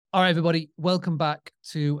All right, everybody, welcome back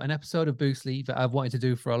to an episode of Boostly that I've wanted to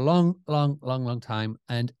do for a long time.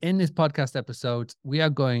 And in this podcast episode, we are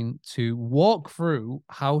going to walk through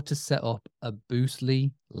how to set up a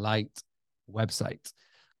Boostly Lite website.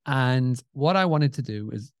 And what I wanted to do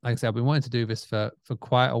is, like I said, I've been wanting to do this for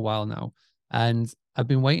quite a while now. And I've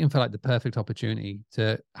been waiting for like the perfect opportunity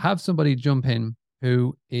to have somebody jump in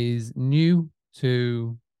who is new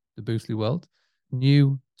to the Boostly world,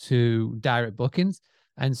 new to direct bookings,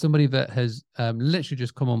 and somebody that has literally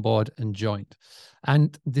just come on board and joined.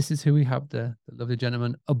 And this is who we have, the lovely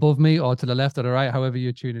gentleman above me or to the left or the right, however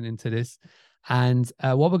you're tuning into this. And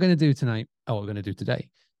what we're going to do tonight, or what we're going to do today,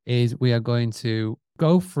 is we are going to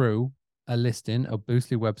go through a listing of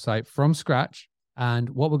Boostly website from scratch. And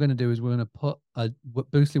what we're going to do is we're going to put a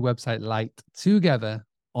Boostly website Lite together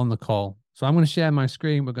on the call. So I'm going to share my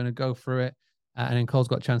screen. We're going to go through it. And then Cole's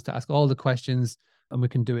got a chance to ask all the questions, and we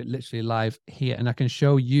can do it literally live here. And I can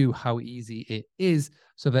show you how easy it is,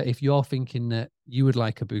 so that if you're thinking that you would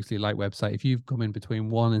like a Boostly Lite website, if you've come in between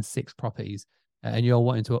 1 and 6 properties and you're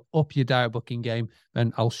wanting to up your direct booking game,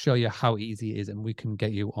 then I'll show you how easy it is, and we can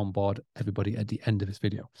get you on board, everybody, at the end of this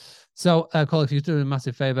video. So, Cole, if you're doing a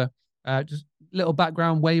massive favor, just little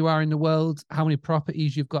background, where you are in the world, how many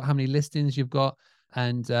properties you've got, how many listings you've got,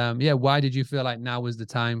 and yeah, why did you feel like now was the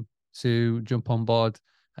time to jump on board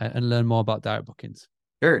and learn more about direct bookings?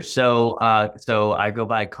 Sure. So I go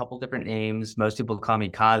by a couple different names. Most people call me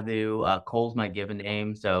Kazu. Cole's my given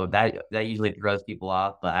name, so that usually throws people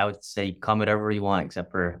off. But I would say call me whatever you want,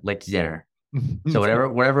 except for late dinner. So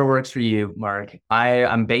whatever works for you, Mark.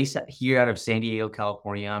 I'm based here out of San Diego,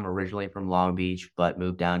 California. I'm originally from Long Beach, but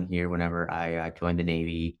moved down here whenever I joined the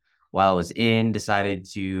Navy. While I was decided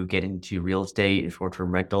to get into real estate and short-term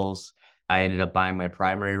rentals. I ended up buying my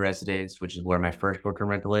primary residence, which is where my first short-term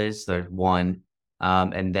rental is. So there's one.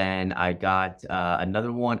 And then I got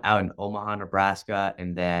another one out in Omaha, Nebraska,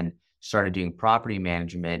 and then started doing property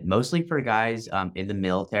management, mostly for guys in the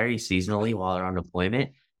military seasonally while they're on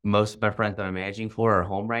deployment. Most of my friends that I'm managing for are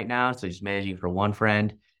home right now, so just managing for one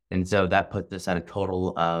friend. And so that puts us at a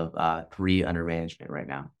total of 3 under management right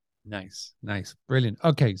now. Nice. Brilliant.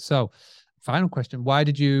 Okay, so final question. Why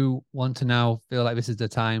did you want to now feel like this is the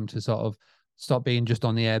time to sort of stop being just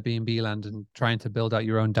on the Airbnb land and trying to build out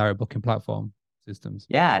your own direct booking platform systems?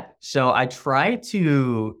 Yeah, so I try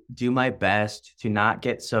to do my best to not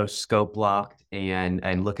get so scope locked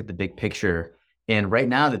and look at the big picture. And right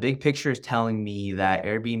now, the big picture is telling me that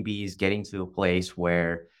Airbnb is getting to a place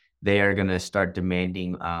where they are going to start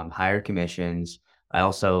demanding higher commissions. I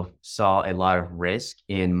also saw a lot of risk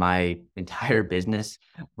in my entire business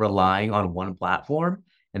relying on one platform.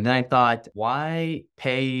 And then I thought, why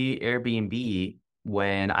pay Airbnb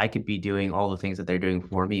when I could be doing all the things that they're doing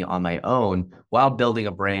for me on my own while building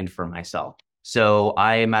a brand for myself? So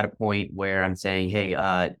I am at a point where I'm saying, hey,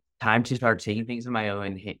 time to start taking things in my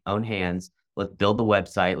own hands. Let's build the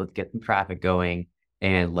website. Let's get some traffic going,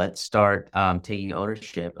 and let's start taking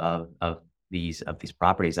ownership of these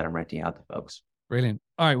properties that I'm renting out to folks. Brilliant.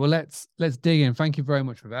 All right, well, let's dig in. Thank you very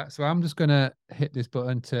much for that. So I'm just gonna hit this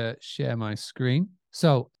button to share my screen.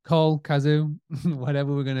 So Cole, Kazu,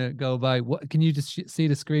 whatever we're gonna go by. What can you just see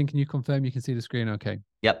the screen? Can you confirm you can see the screen? Okay.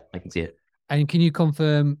 Yep, I can see it. And can you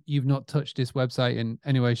confirm you've not touched this website in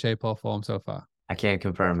any way, shape, or form so far? I can't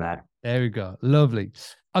confirm that. There we go. Lovely.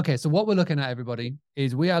 Okay, so what we're looking at, everybody,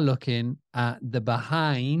 is we are looking at the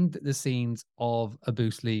behind the scenes of a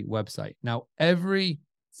Boostly website. Now, every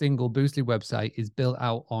single Boostly website is built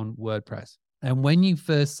out on WordPress. And when you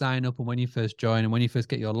first sign up and when you first join and when you first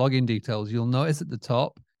get your login details, you'll notice at the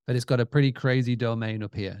top that it's got a pretty crazy domain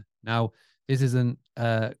up here. Now, this isn't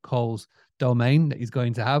Cole's domain that he's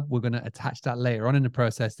going to have. We're going to attach that later on in the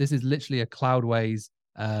process. This is literally a Cloudways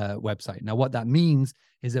website. Now, what that means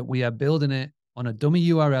is that we are building it on a dummy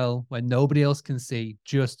URL where nobody else can see,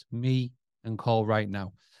 just me and Cole right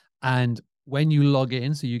now. And when you log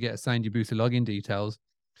in, so you get assigned your Boostly login details,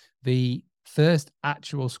 the first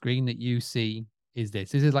actual screen that you see is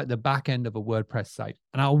this. This is like the back end of a WordPress site.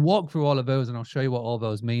 And I'll walk through all of those and I'll show you what all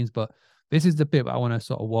those means. But this is the bit I want to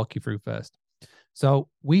sort of walk you through first. So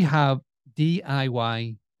we have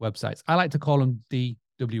DIY websites. I like to call them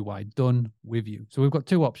DWY, done with you. So we've got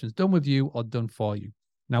 2 options, done with you or done for you.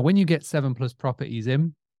 Now, when you get 7+ properties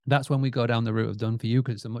in, that's when we go down the route of done for you,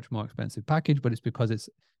 because it's a much more expensive package, but it's because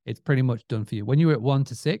it's pretty much done for you. When you're at 1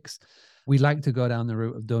 to 6, we like to go down the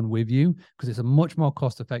route of done with you because it's a much more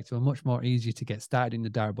cost effective and much more easy to get started in the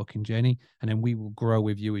direct booking journey. And then we will grow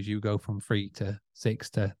with you as you go from 3 to 6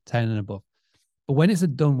 to 10 and above. But when it's a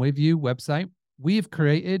done with you website, we have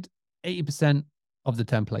created 80% of the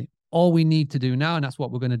template. All we need to do now, and that's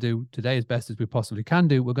what we're going to do today as best as we possibly can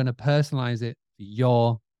do, we're going to personalize it for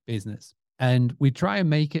your business. And we try and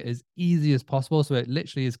make it as easy as possible. So it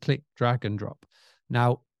literally is click, drag, and drop.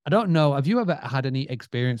 Now, I don't know, have you ever had any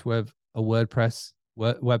experience with a WordPress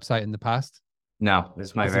website in the past? No, this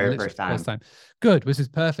is my This is very literally first time. first time. Good. This is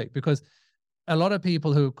perfect because a lot of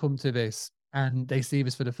people who come to this and they see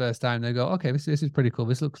this for the first time, they go, okay, this is pretty cool.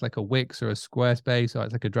 This looks like a Wix or a Squarespace, or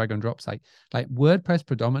it's like a drag and drop site. Like WordPress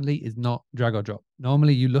predominantly is not drag or drop.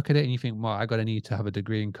 Normally you look at it and you think, well, I got to need to have a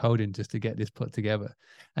degree in coding just to get this put together.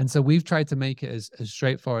 And so we've tried to make it as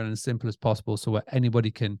straightforward and as simple as possible so where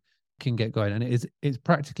anybody can get going. And it's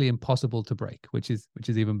practically impossible to break, which is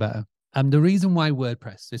even better. And the reason why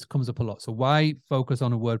WordPress, this comes up a lot. So why focus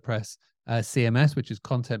on a WordPress CMS, which is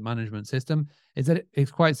content management system, is that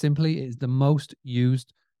it's quite simply, it's the most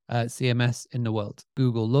used CMS in the world.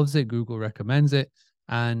 Google loves it. Google recommends it.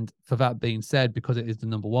 And for that being said, because it is the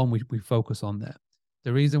number one, we focus on there.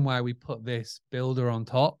 The reason why we put this builder on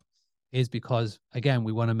top is because, again,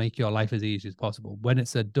 we want to make your life as easy as possible. When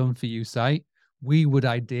it's a done for you site, we would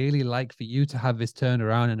ideally like for you to have this turned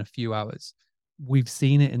around in a few hours. We've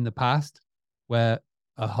seen it in the past where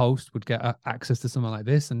a host would get access to something like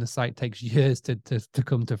this and the site takes years to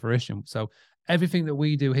come to fruition. So everything that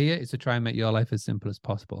we do here is to try and make your life as simple as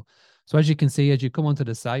possible. So as you can see, as you come onto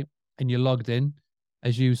the site and you're logged in,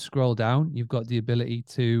 as you scroll down, you've got the ability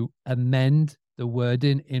to amend the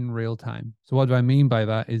wording in real time. So what do I mean by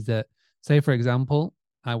that is that, say, for example,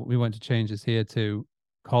 we want to change this here to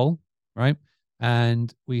Cole, right?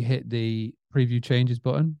 And we hit the preview changes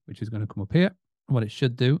button, which is going to come up here. What it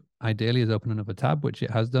should do, ideally, is open another tab, which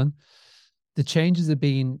it has done. The changes are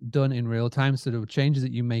being done in real time. So the changes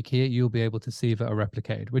that you make here, you'll be able to see that are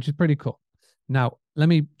replicated, which is pretty cool. Now, let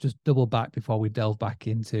me just double back before we delve back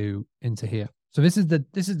into here. So this is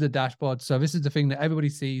the dashboard. So this is the thing that everybody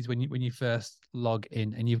sees when you first log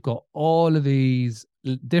in, and you've got all of these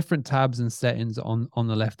different tabs and settings on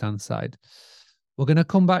the left-hand side. We're going to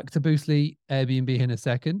come back to Boostly Airbnb in a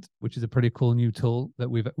second, which is a pretty cool new tool that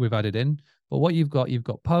we've added in. But what you've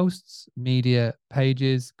got posts, media,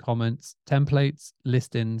 pages, comments, templates,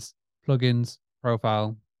 listings, plugins,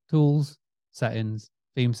 profile, tools, settings,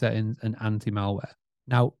 theme settings, and anti-malware.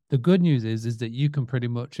 Now, the good news is that you can pretty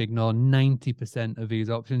much ignore 90% of these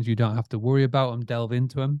options. You don't have to worry about them, delve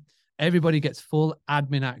into them. Everybody gets full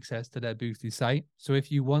admin access to their Boostly site. So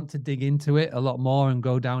if you want to dig into it a lot more and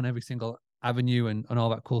go down every single avenue and all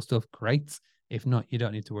that cool stuff, great. If not, you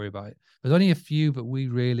don't need to worry about it. There's only a few that we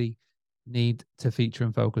really need to feature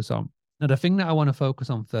and focus on. Now, the thing that I want to focus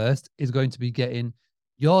on first is going to be getting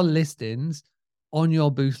your listings on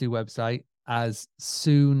your Boostly website as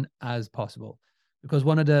soon as possible. Because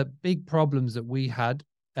one of the big problems that we had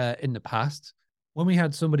in the past, when we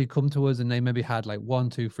had somebody come to us and they maybe had like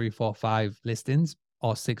 1, 2, 3, 4, 5 listings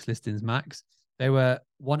or 6 listings max, they were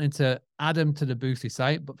wanting to add them to the Boostly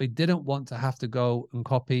site, but they didn't want to have to go and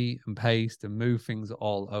copy and paste and move things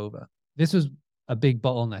all over. This was a big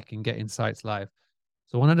bottleneck in getting sites live.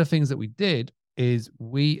 So one of the things that we did is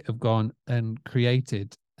we have gone and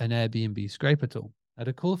created an Airbnb scraper tool. Now,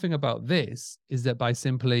 the cool thing about this is that by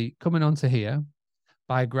simply coming onto here,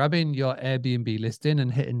 by grabbing your Airbnb listing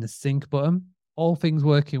and hitting the sync button, all things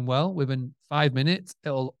working well, within 5 minutes,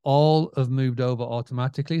 it'll all have moved over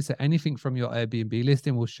automatically. So anything from your Airbnb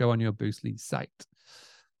listing will show on your Boostly site.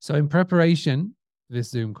 So in preparation for this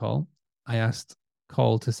Zoom call, I asked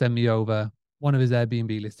Cole to send me over one of his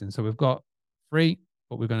Airbnb listings. So we've got 3,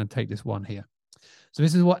 but we're going to take this one here. So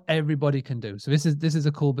this is what everybody can do. So this is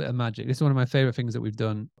a cool bit of magic. This is one of my favorite things that we've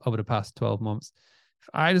done over the past 12 months. If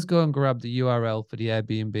I just go and grab the URL for the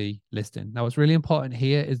Airbnb listing. Now, what's really important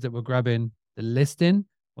here is that we're grabbing the listing.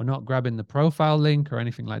 We're not grabbing the profile link or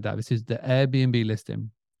anything like that. This is the Airbnb listing.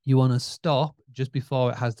 You want to stop just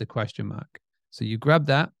before it has the question mark. So you grab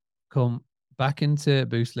that, come back into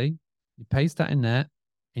Boostly, you paste that in there,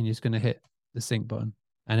 and you're just going to hit the sync button,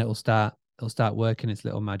 and it'll start working its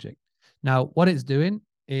little magic. Now, what it's doing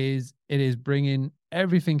is it is bringing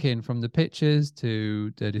everything in from the pictures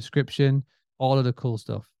to the description, all of the cool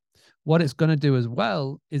stuff. What it's going to do as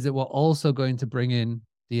well is that we're also going to bring in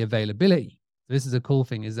the availability. This is a cool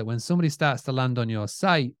thing, is that when somebody starts to land on your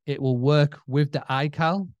site, it will work with the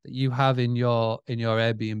iCal that you have in your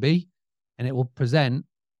Airbnb, and it will present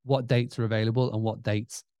what dates are available and what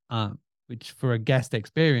dates aren't, which for a guest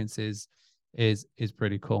experience is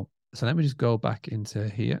pretty cool. So let me just go back into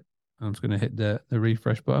here. I'm just going to hit the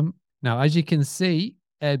refresh button. Now, as you can see,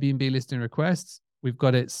 Airbnb listing requests, we've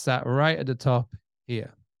got it sat right at the top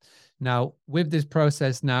here. Now, with this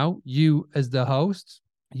process now, you as the host,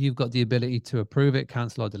 you've got the ability to approve it,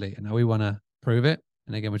 cancel, or delete it. Now, we want to approve it.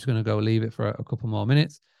 And again, we're just going to go leave it for a couple more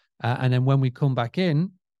minutes. And then when we come back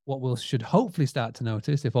in, what we should hopefully start to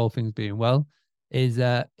notice, if all things being well, is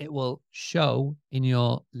it will show in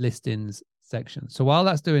your listings section. So while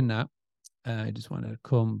that's doing that, I just want to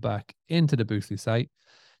come back into the Boostly site.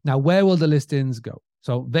 Now, where will the listings go?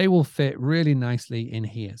 So they will fit really nicely in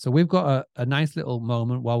here. So we've got a nice little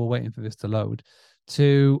moment while we're waiting for this to load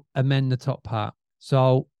to amend the top part.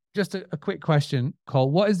 So just a quick question, Cole,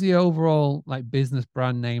 what is the overall like business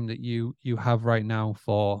brand name that you have right now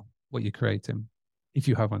for what you're creating, if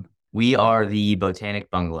you have one? We are the Botanic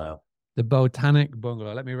Bungalow. The Botanic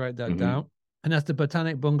Bungalow. Let me write that down. And that's the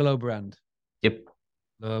Botanic Bungalow brand. Yep.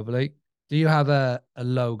 Lovely. Do you have a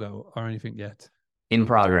logo or anything yet? In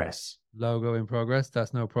progress. Logo in progress.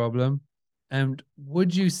 That's no problem. And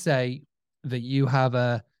would you say that you have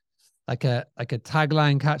a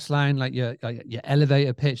tagline, catchline, like your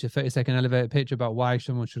elevator pitch, a 30-second elevator pitch about why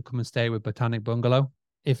someone should come and stay with Botanic Bungalow?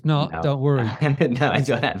 If not, No. Don't worry. No, I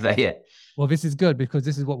don't have that yet. Well, this is good because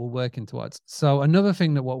this is what we're working towards. So another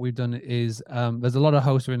thing that what we've done is there's a lot of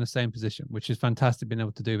hosts who are in the same position, which is fantastic being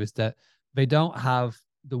able to do, is that they don't have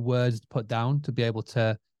the words put down to be able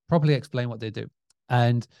to properly explain what they do.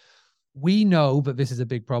 And we know that this is a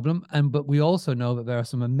big problem, but we also know that there are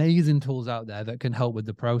some amazing tools out there that can help with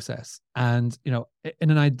the process. And in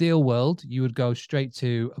an ideal world, you would go straight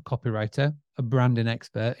to a copywriter, a branding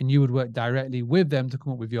expert, and you would work directly with them to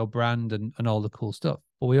come up with your brand and all the cool stuff.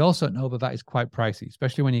 But we also know that that is quite pricey,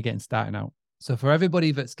 especially when you're getting started out. So for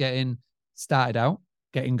everybody that's getting started out,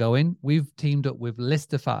 getting going, we've teamed up with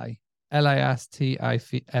Listify,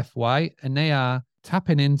 Listify, and they are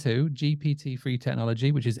tapping into GPT-3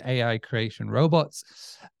 technology, which is AI creation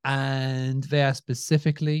robots, and they are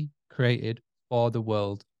specifically created for the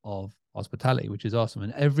world of hospitality, which is awesome.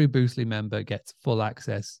 And every Boostly member gets full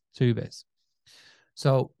access to this.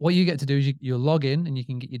 So what you get to do is you log in, and you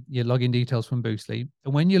can get your login details from Boostly.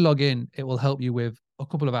 And when you log in, it will help you with a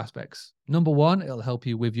couple of aspects. Number one, it'll help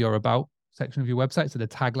you with your about section of your website, so the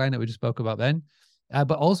tagline that we just spoke about then.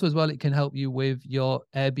 But also as well, it can help you with your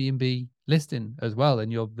Airbnb listing as well, and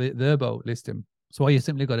your Verbo listing. So what you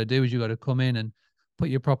simply got to do is you got to come in and put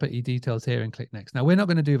your property details here and click next. Now, we're not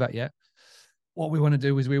going to do that yet. What we want to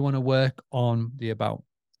do is we want to work on the about.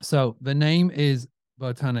 So the name is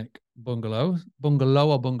Botanic Bungalow.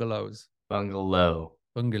 Bungalow or bungalows? Bungalow.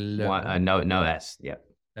 Bungalow. No S. Yep.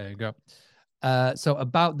 There you go. So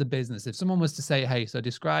about the business. If someone was to say, hey, so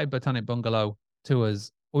describe Botanic Bungalow to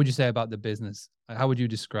us, what would you say about the business? How would you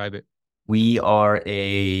describe it? We are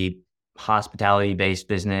a hospitality-based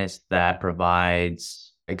business that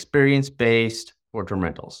provides experience-based short-term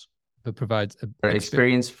rentals. But provides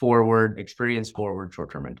experience-forward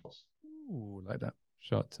short-term rentals. Ooh, like that.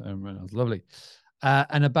 Short-term rentals. Lovely.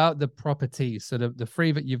 And about the properties, so the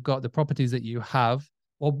three that you've got, the properties that you have,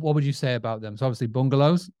 what would you say about them? So obviously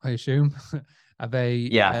bungalows, I assume. Are they?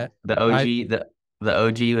 Yeah, the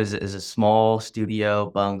OG is a small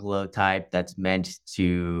studio bungalow type that's meant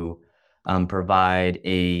to provide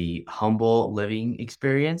a humble living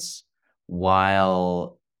experience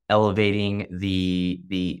while elevating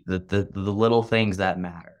the little things that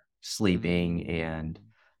matter, sleeping and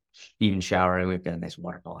even showering. We've got a nice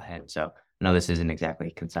waterfall ahead, so no, this isn't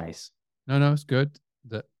exactly concise. No, it's good.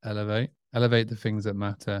 That elevate the things that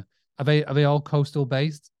matter. Are they all coastal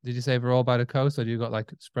based? Did you say they're all by the coast, or do you got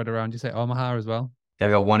like spread around? Did you say Omaha as well? I've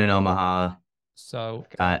got one in Omaha. So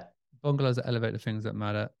got bungalows that elevate the things that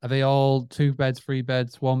matter. Are they all 2 beds, 3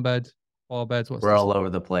 beds, 1 bed, 4 beds? We're all over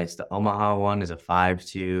the place. The Omaha one is a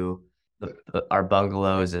 5-2. Our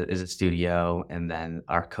bungalow is a studio, and then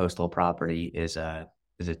our coastal property is a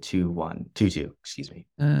 2-2. Excuse me.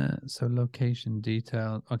 So location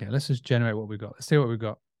detail. Okay, let's just generate what we got. Let's see what we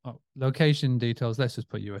got. Oh, location details. Let's just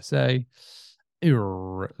put USA.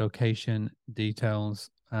 Location details.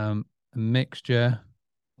 A mixture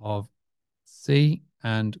of sea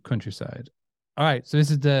and countryside. All right, so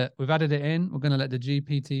we've added it in. We're going to let the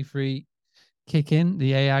GPT-3 kick in,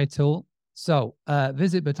 the AI tool. So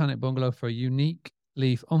visit Botanic Bungalow for a unique,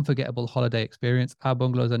 unforgettable holiday experience. Our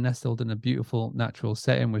bungalows are nestled in a beautiful natural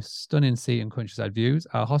setting with stunning sea and countryside views.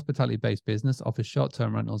 Our hospitality-based business offers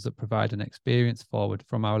short-term rentals that provide an experience forward.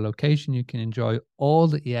 From our location, you can enjoy all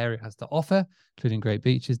that the area has to offer, including great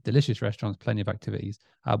beaches, delicious restaurants, plenty of activities.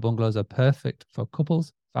 Our bungalows are perfect for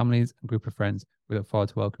couples, families, and group of friends. We look forward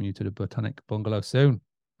to welcoming you to the Botanic Bungalow soon.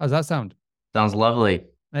 How's that sound? Sounds lovely.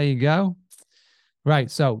 There you go. Right,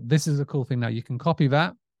 so this is a cool thing now. You can copy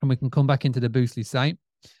that, and we can come back into the Boostly site.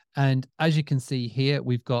 And as you can see here,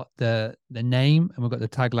 we've got the name and we've got the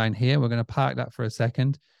tagline here. We're going to park that for a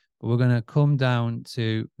second, but we're going to come down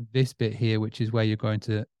to this bit here, which is where you're going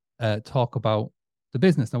to talk about the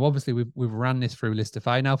business. Now, obviously, we've ran this through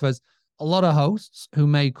Listify. Now, there's a lot of hosts who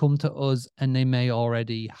may come to us and they may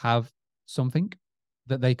already have something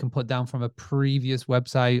that they can put down from a previous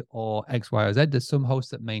website or X, Y, or Z. There's some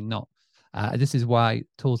hosts that may not. This is why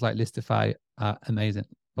tools like Listify are amazing.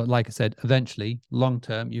 But like I said, eventually, long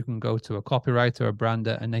term, you can go to a copywriter, a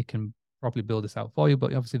brander, and they can probably build this out for you.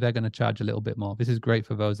 But obviously, they're going to charge a little bit more. This is great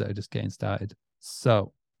for those that are just getting started.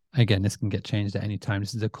 So again, this can get changed at any time.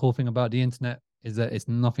 This is the cool thing about the internet, is that it's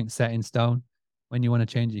nothing set in stone. When you want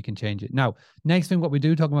to change it, you can change it. Now, next thing, what we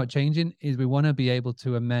do talking about changing is we want to be able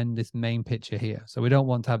to amend this main picture here. So we don't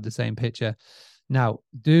want to have the same picture. Now,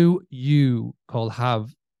 do you, Cole,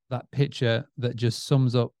 have that picture that just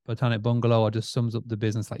sums up Botanic Bungalow or just sums up the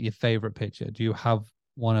business, like your favorite picture? Do you have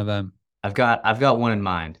one of them? I've got one in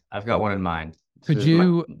mind. I've got one in mind.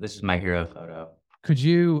 This is my hero photo. Could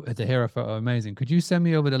you, the hero photo, amazing. Could you send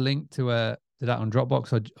me over the link to that on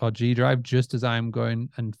Dropbox or G Drive, just as I'm going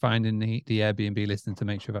and finding the Airbnb listing to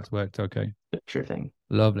make sure that's worked? Okay. Sure thing.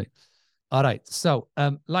 Lovely. All right. So,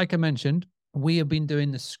 like I mentioned, we have been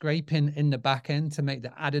doing the scraping in the back end to make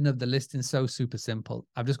the adding of the listing so super simple.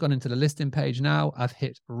 I've just gone into the listing page now. I've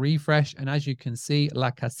hit refresh. And as you can see,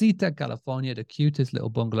 La Casita, California, the cutest little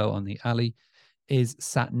bungalow on the alley, is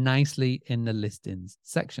sat nicely in the listings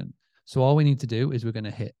section. So all we need to do is we're going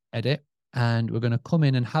to hit edit, and we're going to come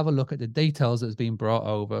in and have a look at the details that's been brought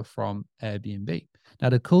over from Airbnb. Now,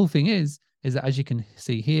 the cool thing is that as you can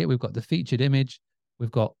see here, we've got the featured image.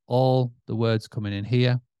 We've got all the words coming in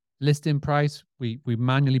here. Listing price, we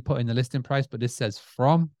manually put in the listing price, but this says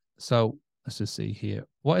from. So let's just see here.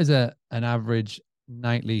 What is an average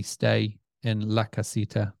nightly stay in La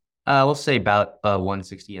Casita? We'll say about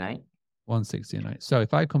 160 a night. 160 a night. So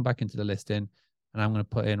if I come back into the listing and I'm going to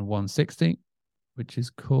put in 160, which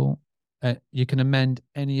is cool. You can amend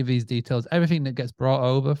any of these details. Everything that gets brought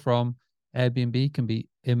over from Airbnb can be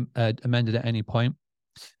amended at any point.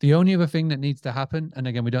 The only other thing that needs to happen, and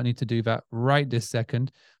again, we don't need to do that right this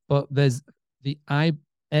second, but there's the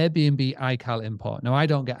Airbnb iCal import. Now, I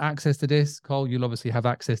don't get access to this. Cole, you'll obviously have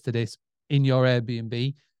access to this in your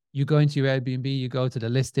Airbnb. You go into your Airbnb, you go to the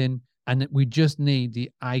listing, and we just need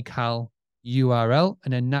the iCal URL,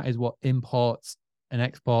 and then that is what imports and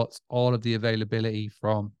exports all of the availability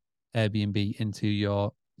from Airbnb into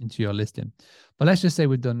your listing. But let's just say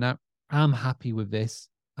we've done that. I'm happy with this.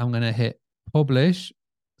 I'm going to hit publish.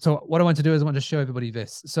 So what I want to do is I want to show everybody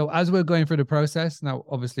this. So as we're going through the process, now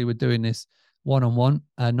obviously we're doing this one-on-one.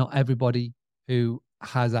 Not everybody who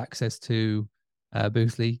has access to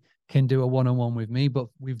Boostly can do a one-on-one with me, but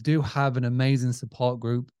we do have an amazing support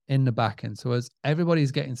group in the back end. So as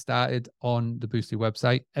everybody's getting started on the Boostly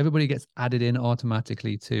website, everybody gets added in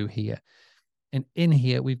automatically to here. And in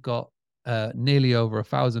here, we've got nearly over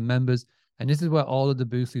 1,000 members. And this is where all of the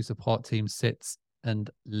Boostly support team sits and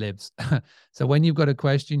lives. So when you've got a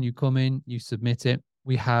question, you come in, you submit it.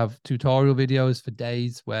 We have tutorial videos for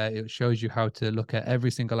days where it shows you how to look at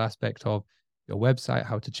every single aspect of your website,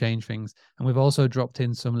 how to change things. And we've also dropped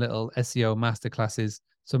in some little SEO masterclasses,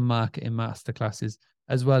 some marketing masterclasses,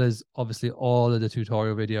 as well as obviously all of the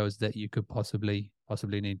tutorial videos that you could possibly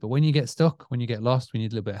need. But when you get stuck, when you get lost, we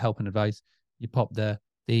need a little bit of help and advice, you pop the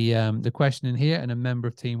question in here, and a member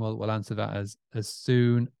of team will answer that as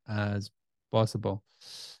soon as possible.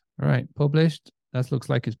 All right, published. That looks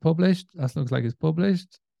like it's published. That looks like it's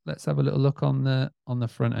published. Let's have a little look on the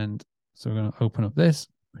front end. So we're going to open up this,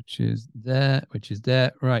 which is there.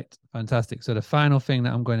 Right, fantastic. So the final thing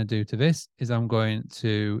that I'm going to do to this is I'm going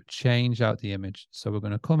to change out the image. So we're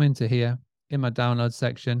going to come into here in my download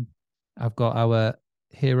section. I've got our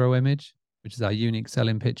hero image, which is our unique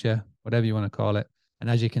selling picture, whatever you want to call it. And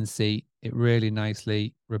as you can see, it really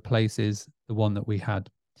nicely replaces the one that we had.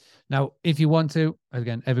 Now, if you want to,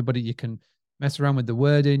 again, everybody, you can mess around with the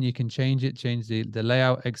wording, you can change it, change the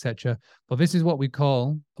layout, etc. But this is what we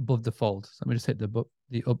call above the fold. So let me just hit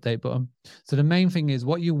the update button. So the main thing is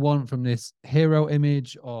what you want from this hero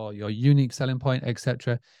image or your unique selling point,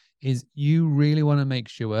 etc., is you really want to make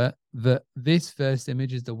sure that this first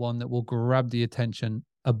image is the one that will grab the attention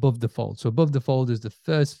above the fold. So above the fold is the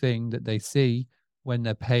first thing that they see when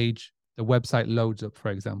their page, the website loads up,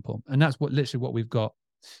 for example. And that's literally what we've got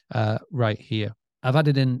right here. I've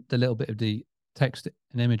added in the little bit of the text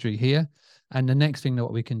and imagery here. And the next thing that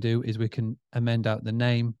what we can do is we can amend out the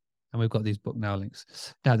name, and we've got these book now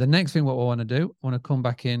links. Now, the next thing what we want to do, I want to come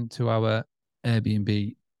back into our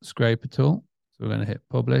Airbnb scraper tool. So we're going to hit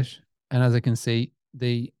publish. And as I can see,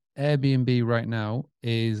 the Airbnb right now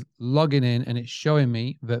is logging in, and it's showing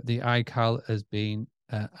me that the iCal has been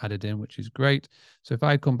added in, which is great. So if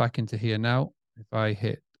I come back into here now, if I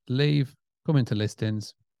hit leave, come into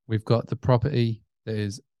listings, we've got the property that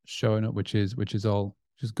is showing up, which is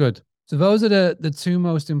good. So those are the two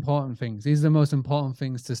most important things. These are the most important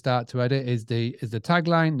things to start to edit is the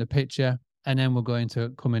tagline, the picture, and then we're going to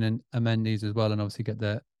come in and amend these as well, and obviously get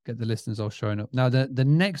the listeners all showing up. Now the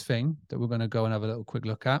next thing that we're going to go and have a little quick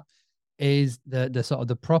look at is the sort of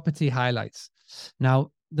the property highlights.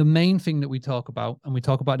 Now the main thing that we talk about, and we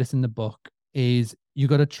talk about this in the book, is you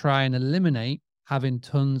got to try and eliminate having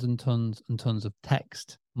tons and tons and tons of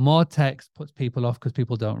text. More text puts people off because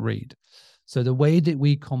people don't read. So the way that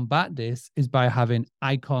we combat this is by having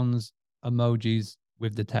icons, emojis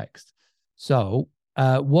with the text. So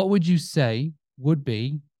what would you say would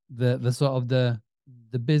be the sort of the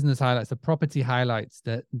business highlights, the property highlights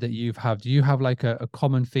that you've have? Do you have like a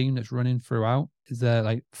common theme that's running throughout? Is there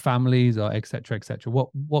like families or et cetera, et cetera?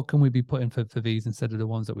 What can we be putting for these instead of the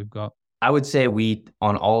ones that we've got? I would say we,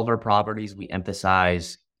 on all of our properties, we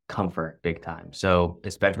emphasize comfort big time. So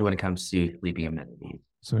especially when it comes to sleeping amenities.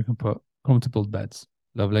 So we can put comfortable beds.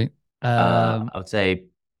 Lovely. I would say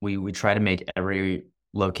we try to make every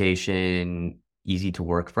location easy to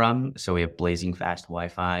work from. So we have blazing fast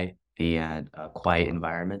Wi-Fi and quiet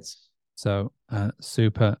environments. So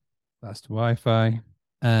super fast Wi-Fi.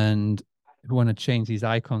 And if we want to change these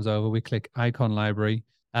icons over, we click icon library.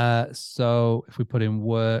 So if we put in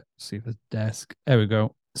work, see if there's desk. There we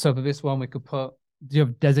go. So for this one, we could put, do you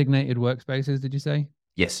have designated workspaces, did you say?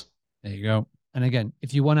 Yes. There you go. And again,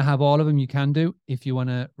 if you want to have all of them, you can do. If you want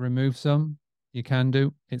to remove some, you can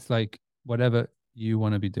do. It's like whatever you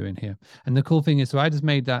want to be doing here. And the cool thing is, so I just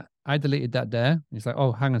made that, I deleted that there. And it's like,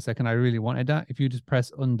 oh, hang on a second, I really wanted that. If you just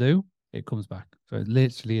press undo, it comes back. So it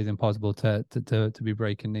literally is impossible to be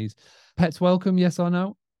breaking these. Pets welcome, yes or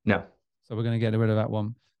no? No. So we're going to get rid of that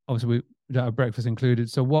one. Obviously, we don't have breakfast included.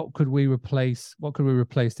 So what could we replace? What could we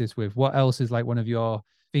replace this with? What else is like one of your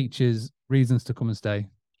features, reasons to come and stay?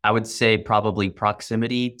 I would say probably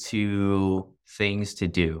proximity to things to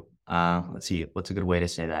do. Let's see, what's a good way to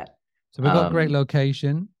say that? So we've got great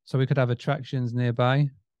location. So we could have attractions nearby.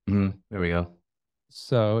 There we go.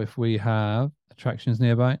 So if we have attractions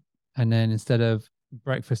nearby, and then instead of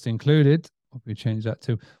breakfast included, what we change that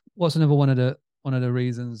to? What's another one of the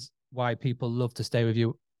reasons why people love to stay with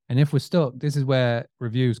you? And if we're stuck, this is where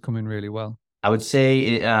reviews come in really well. I would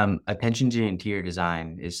say attention to interior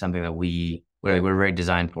design is something that we're very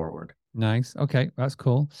design forward. Nice. Okay, that's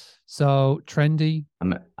cool. So trendy.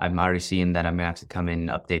 I'm already seeing that I'm gonna have to come in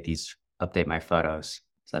and update my photos.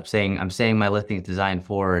 So I'm saying my listing is designed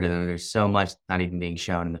forward, and there's so much not even being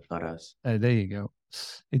shown in the photos. There you go.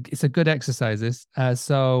 It's a good exercise. This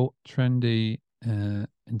so trendy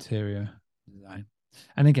interior design,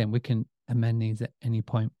 and again we can amend these at any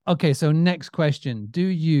point. Okay, so next question: do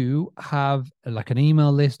you have like an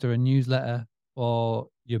email list or a newsletter for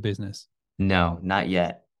your business? No, not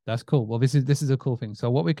yet. That's cool. Well, this is a cool thing. So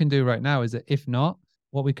what we can do right now is that if not,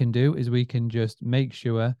 what we can do is we can just make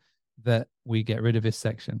sure that we get rid of this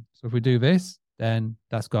section. So if we do this, then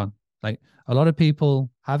that's gone. Like a lot of people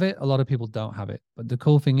have it, a lot of people don't have it. But the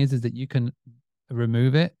cool thing is that you can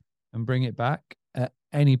remove it and bring it back at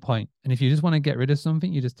any point. And if you just want to get rid of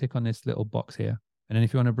something, you just tick on this little box here. And then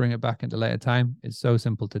if you want to bring it back at a later time, it's so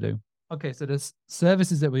simple to do. Okay, so the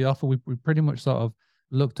services that we offer, we pretty much sort of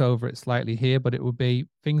looked over it slightly here, but it would be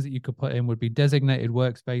things that you could put in would be designated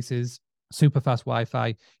workspaces, super fast Wi-Fi.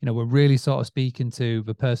 You know, we're really sort of speaking to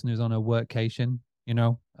the person who's on a workcation, you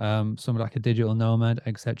know, someone like a digital nomad,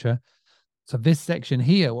 etc. So this section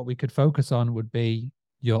here, what we could focus on would be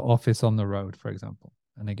your office on the road, for example.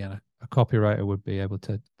 And again, a copywriter would be able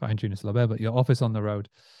to fine tune this a little bit, but your office on the road,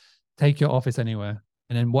 take your office anywhere.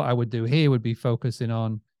 And then what I would do here would be focusing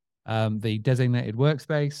on the designated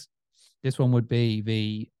workspace. This one would be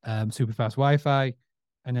the super fast Wi-Fi,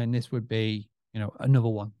 and then this would be, you know, another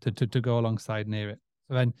one to go alongside near it.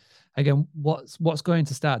 So then, again, what's going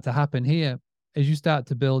to start to happen here as you start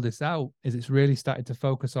to build this out is it's really started to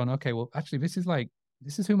focus on, okay, well, actually, this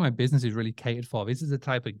is who my business is really catered for. This is the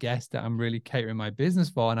type of guest that I'm really catering my business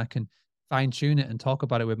for, and I can fine tune it and talk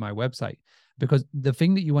about it with my website. Because the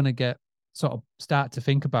thing that you want to get sort of start to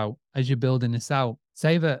think about as you're building this out,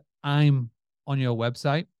 say that I'm on your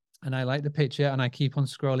website and I like the picture and I keep on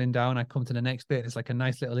scrolling down. I come to the next bit. It's like a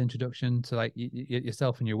nice little introduction to like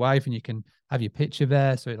yourself and your wife, and you can have your picture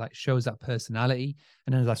there. So it like shows that personality.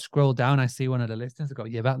 And then as I scroll down, I see one of the listings. I go,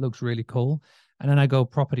 yeah, that looks really cool. And then I go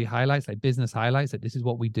property highlights, like business highlights, like this is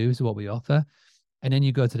what we do, this is what we offer. And then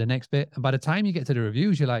you go to the next bit. And by the time you get to the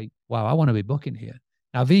reviews, you're like, wow, I want to be booking here.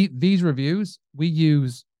 Now, these reviews, we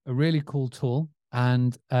use a really cool tool.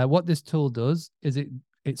 And what this tool does is it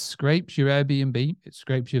it scrapes your Airbnb, it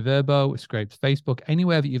scrapes your Verbo, it scrapes Facebook,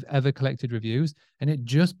 anywhere that you've ever collected reviews, and it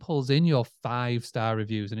just pulls in your 5-star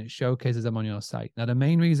reviews and it showcases them on your site. Now, the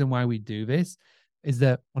main reason why we do this is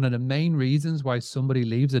that one of the main reasons why somebody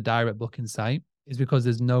leaves a direct booking site is because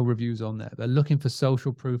there's no reviews on there. They're looking for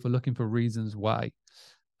social proof or looking for reasons why.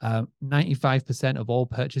 95% of all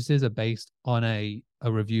purchases are based on a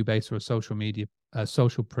review base or a social media,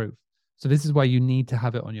 social proof. So this is why you need to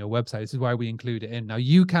have it on your website. This is why we include it in. Now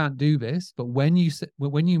you can't do this, but when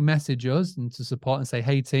you message us and to support and say,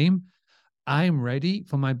 "Hey team, I'm ready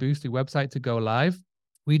for my Boostly website to go live,"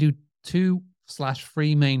 we do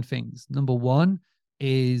 2/3 main things. Number one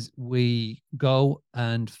is we go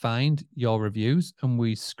and find your reviews and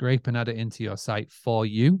we scrape and add it into your site for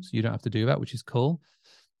you, so you don't have to do that, which is cool.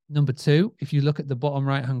 Number two, if you look at the bottom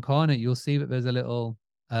right-hand corner, you'll see that there's a little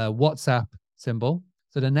WhatsApp symbol.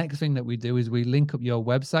 So the next thing that we do is we link up your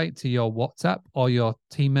website to your WhatsApp or your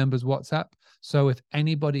team members' WhatsApp. So if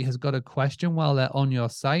anybody has got a question while they're on your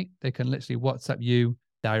site, they can literally WhatsApp you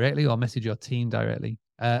directly or message your team directly.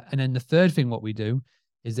 And then the third thing what we do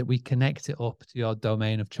is that we connect it up to your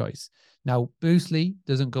domain of choice. Now, Boostly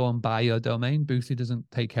doesn't go and buy your domain. Boostly doesn't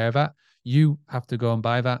take care of that. You have to go and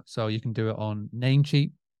buy that. So you can do it on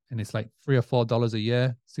Namecheap, and it's like $3 or $4 a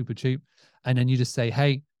year, super cheap. And then you just say,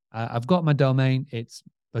 "Hey, I've got my domain. It's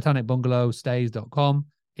botanicbungalowstays.com.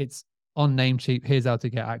 It's on Namecheap. Here's how to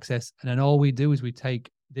get access." And then all we do is we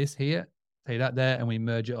take this here, take that there, and we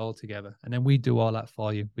merge it all together. And then we do all that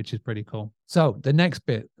for you, which is pretty cool. So the next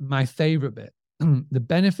bit, my favorite bit, the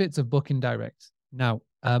benefits of booking direct. Now,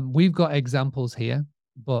 we've got examples here,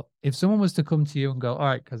 but if someone was to come to you and go, "All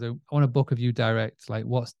right, because I want to book of you direct, like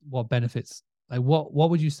what benefits?" Like what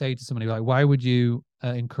would you say to somebody? Like, why would you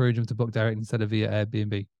encourage them to book direct instead of via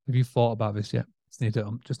Airbnb? Have you thought about this yet? Just need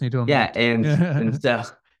to Yeah, unmute. and so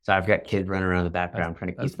I've got kids running around in the background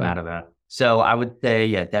trying to That's keep them fine. out of that. So I would say,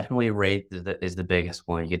 yeah, definitely rate is the biggest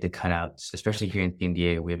one. You get to cut out, especially here in San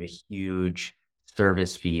Diego, we have a huge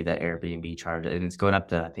service fee that Airbnb charges, and it's going up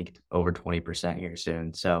to, I think, over 20% here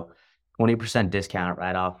soon. So 20% discount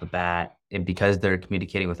right off the bat. And because they're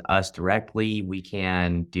communicating with us directly, we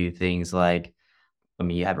can do things like, I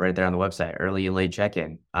mean, you have it right there on the website, early and late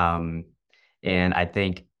check-in. And I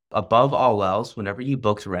think above all else, whenever you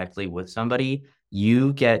book directly with somebody,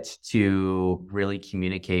 you get to really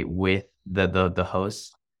communicate with the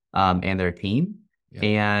hosts and their team. Yeah.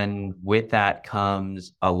 And with that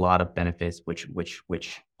comes a lot of benefits, which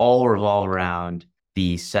all revolve around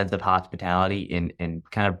the sense of hospitality and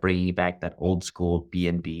kind of bringing back that old school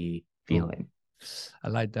B&B feeling. I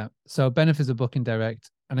like that. So benefits of booking direct.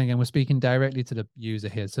 And again, we're speaking directly to the user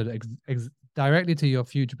here. So directly to your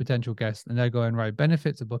future potential guests. And they're going, right,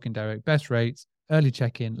 benefits of booking direct, best rates, early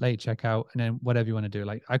check-in, late checkout, and then whatever you want to do.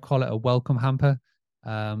 Like I call it a welcome hamper.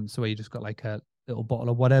 So where you just got like a little bottle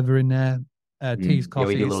of whatever in there, teas, Yeah, we do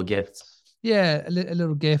coffees. little gifts. Yeah, a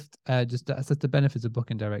little gift. Just that's the benefits of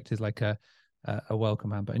booking direct is like a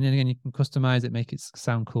welcome hamper. And then again, you can customize it, make it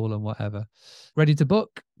sound cool and whatever. Ready to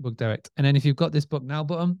book, book direct. And then if you've got this book now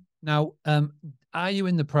button, now, are you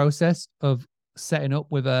in the process of setting up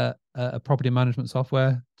with a property management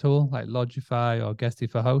software tool like Logify or Guesty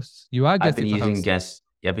for Hosts? You are I've been Guesty for using Hosts.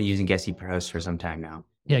 I've been using Guesty for Hosts for some time now.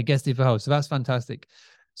 Yeah, Guesty for Hosts. So that's fantastic.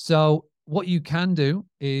 So what you can do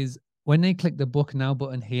is when they click the book now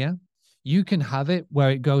button here, you can have it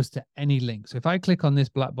where it goes to any link. So if I click on this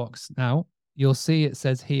black box now, you'll see it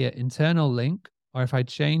says here internal link, or if I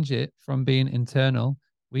change it from being internal,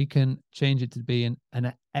 we can change it to be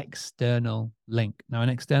an external link. Now, an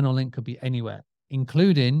external link could be anywhere,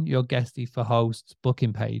 including your Guesty for Hosts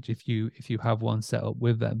booking page if you have one set up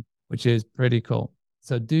with them, which is pretty cool.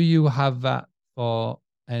 So do you have that for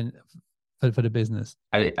the business?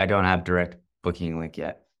 I don't have direct booking link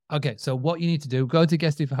yet. Okay, so what you need to do, go to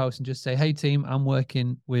Guesty for Hosts and just say, "Hey team, I'm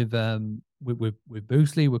working with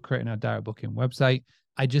Boostly. We're creating our direct booking website.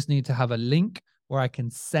 I just need to have a link where I can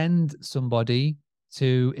send somebody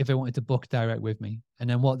to if they wanted to book direct with me." And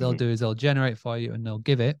then what they'll do is they'll generate for you and they'll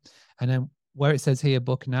give it. And then where it says here,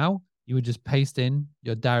 book now, you would just paste in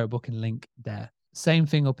your direct booking link there. Same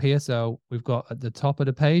thing up here. So we've got at the top of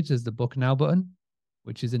the page, there's the book now button,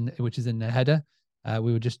 which is in the header.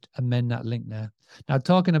 We would just amend that link there. Now,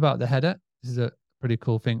 talking about the header, this is a pretty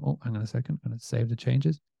cool thing. Oh, hang on a second. I'm going to save the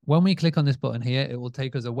changes. When we click on this button here, it will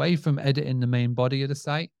take us away from editing the main body of the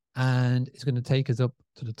site, and it's going to take us up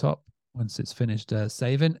to the top once it's finished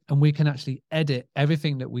saving, and we can actually edit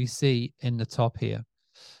everything that we see in the top here.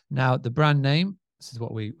 Now, the brand name, this is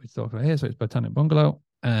what we talked about here. So it's Botanic Bungalow.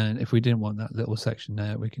 And if we didn't want that little section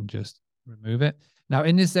there, we can just remove it. Now,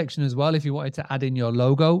 in this section as well, if you wanted to add in your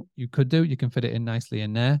logo, you could do. You can fit it in nicely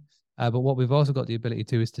in there. But what we've also got the ability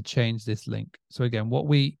to is to change this link. So again, what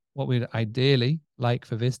we'd ideally like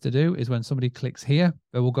for this to do is when somebody clicks here,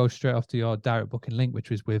 it will go straight off to your direct booking link,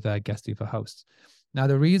 which is with Guesty for Hosts. Now,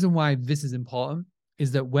 the reason why this is important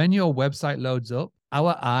is that when your website loads up,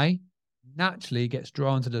 our eye naturally gets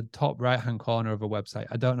drawn to the top right-hand corner of a website.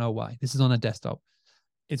 I don't know why. This is on a desktop.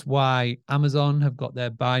 It's why Amazon have got their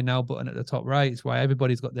buy now button at the top right. It's why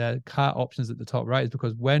everybody's got their cart options at the top right. It's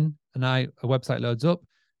because when a website loads up,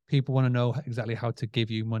 people want to know exactly how to give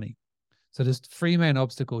you money. So there's three main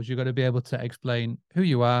obstacles. You've got to be able to explain who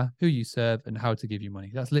you are, who you serve, and how to give you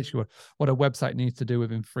money. That's literally what a website needs to do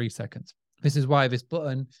within 3 seconds. This is why this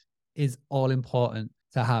button is all important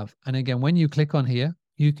to have. And again, when you click on here,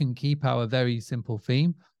 you can keep our very simple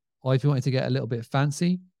theme, or if you wanted to get a little bit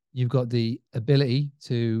fancy, you've got the ability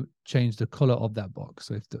to change the color of that box.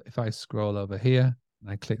 So if I scroll over here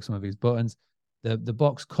and I click some of these buttons, the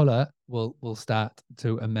box color will start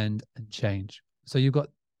to amend and change. So you've got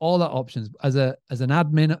all the options. As an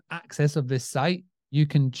admin access of this site, you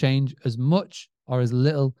can change as much or as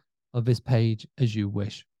little of this page as you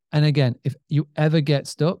wish. And again, if you ever get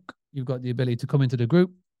stuck, you've got the ability to come into the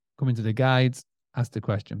group, come into the guides, ask the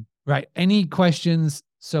question. Right. Any questions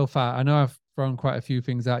so far? I know I've thrown quite a few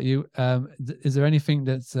things at you. Is there anything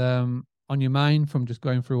that's on your mind from just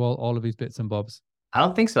going through all of these bits and bobs? I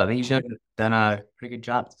don't think so. I think you've done a pretty good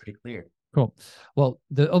job. It's pretty clear. Cool. Well,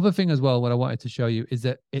 the other thing as well, what I wanted to show you is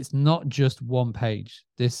that it's not just one page.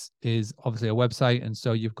 This is obviously a website, and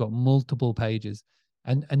so you've got multiple pages.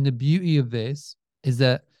 And the beauty of this is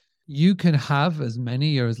that you can have as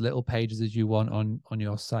many or as little pages as you want on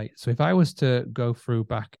your site. So if I was to go through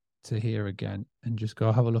back to here again and just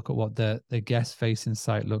go have a look at what the guest facing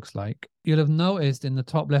site looks like, you'll have noticed in the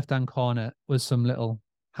top left hand corner was some little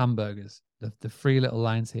hamburgers, the 3 little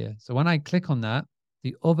lines here. So when I click on that,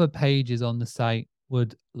 the other pages on the site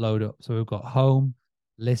would load up. So we've got home,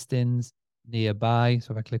 listings, nearby.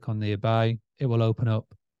 So if I click on nearby, it will open up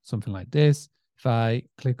something like this. If I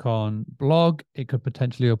click on blog, it could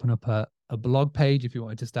potentially open up a blog page if you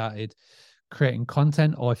wanted to start creating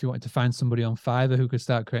content, or if you wanted to find somebody on Fiverr who could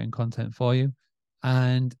start creating content for you.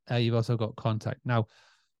 And you've also got contact. Now,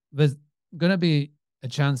 there's going to be a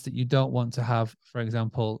chance that you don't want to have, for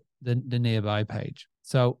example, the nearby page.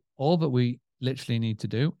 So all that we literally need to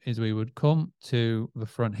do is we would come to the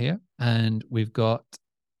front here, and we've got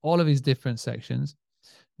all of these different sections.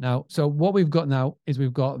 Now, so what we've got now is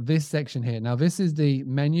we've got this section here. Now, this is the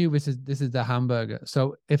menu. This is the hamburger.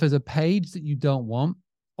 So if there's a page that you don't want,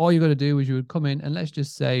 all you got to do is you would come in, and let's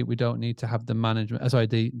just say we don't need to have the management.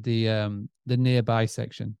 The nearby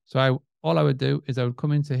section. So all I would do is I would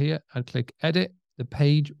come into here. I'd click edit. The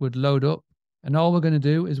page would load up, and all we're going to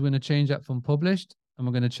do is we're going to change that from published, and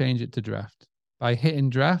we're going to change it to draft. By hitting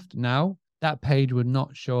draft now, that page would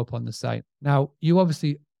not show up on the site. Now, you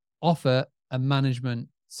obviously offer a management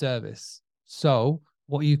service. So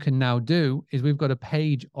what you can now do is we've got a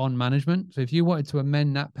page on management. So if you wanted to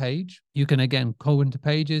amend that page, you can again go into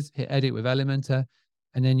pages, hit edit with Elementor,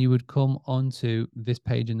 and then you would come onto this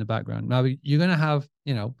page in the background. Now you're going to have,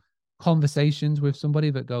 conversations with somebody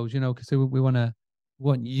that goes, because we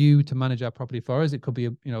want you to manage our property for us. It could be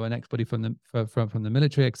an ex-buddy from the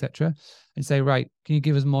military, etc., and say, right, can you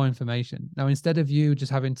give us more information? Now, instead of you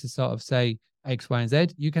just having to sort of say X, Y, and Z,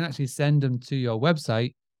 you can actually send them to your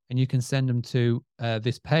website, and you can send them to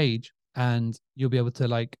this page, and you'll be able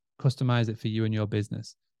to customize it for you and your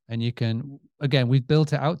business. And you can, again, we've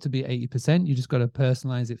built it out to be 80%. You just got to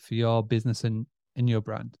personalize it for your business and your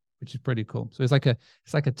brand, which is pretty cool. So it's like a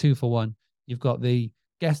 2-for-1. You've got the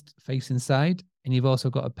guest facing side, and you've also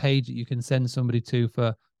got a page that you can send somebody to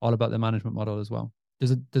for all about the management model as well.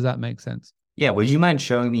 Does that make sense? Yeah. Would you mind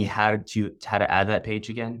showing me how to add that page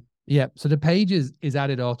again? Yeah. So the page is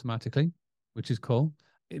added automatically, which is cool.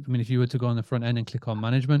 If you were to go on the front end and click on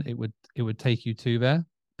management, it would take you to there.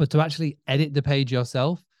 But to actually edit the page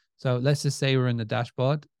yourself, so let's just say we're in the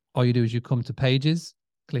dashboard. All you do is you come to pages,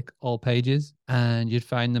 click all pages, and you'd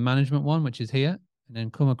find the management one, which is here, and then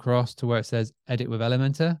come across to where it says edit with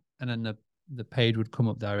Elementor, and then the page would come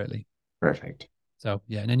up directly. Perfect. So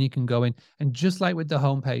yeah, and then you can go in, and just like with the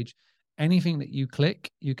home page, anything that you click,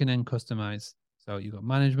 you can then customize. So you've got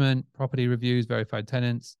management, property reviews, verified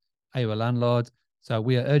tenants, are you a landlord? So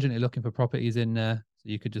we are urgently looking for properties in there. So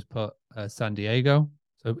you could just put San Diego.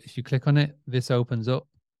 So if you click on it, this opens up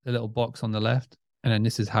the little box on the left, and then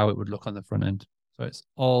this is how it would look on the front end. So it's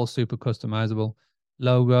all super customizable.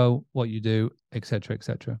 Logo, what you do, etc.,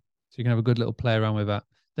 etc. So you can have a good little play around with that.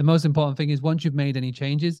 The most important thing is once you've made any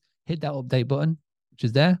changes, hit that update button, which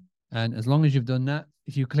is there, And as long as you've done that,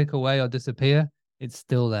 if you click away or disappear, it's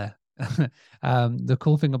still there. The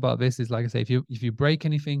cool thing about this is, like I say, if you break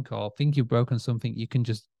anything or think you've broken something, you can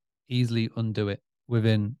just easily undo it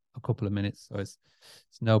within a couple of minutes. So it's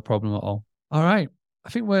no problem at all. All right. I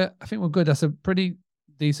think we're good. That's a pretty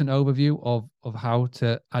decent overview of how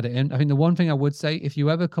to add it in. I think the one thing I would say, if you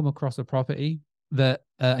ever come across a property that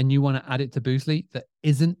and you want to add it to Boostly that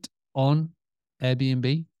isn't on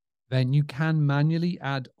Airbnb, then you can manually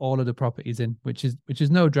add all of the properties in, which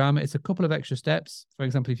is no drama. It's a couple of extra steps. For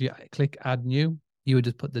example, if you click add new, you would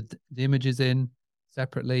just put the images in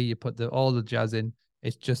separately. You put all the jazz in.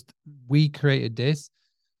 It's just, we created this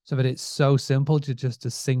so that it's so simple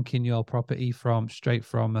to sync in your property straight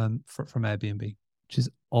from Airbnb, which is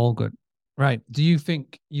all good. Right. Do you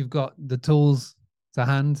think you've got the tools to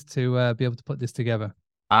hand to be able to put this together?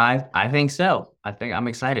 I think so. I think I'm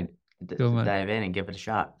excited Go, to man. dive in and give it a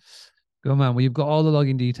shot. Go, man. Well, you've got all the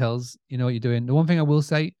login details. You know what you're doing. The one thing I will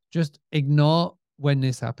say, just ignore when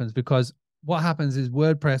this happens, because what happens is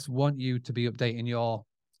WordPress want you to be updating your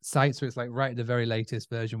site. So it's like right at the very latest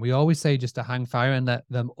version. We always say just to hang fire and let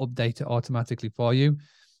them update it automatically for you,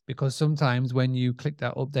 because sometimes when you click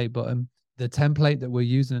that update button, the template that we're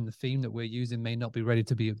using and the theme that we're using may not be ready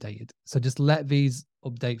to be updated. So just let these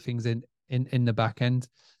update things in the back end.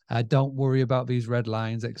 Don't worry about these red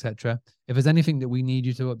lines, etc. If there's anything that we need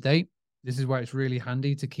you to update, this is where it's really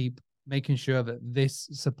handy to keep making sure that this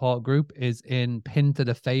support group is pinned to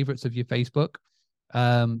the favorites of your Facebook.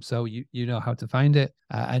 So you know how to find it,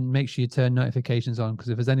 and make sure you turn notifications on, because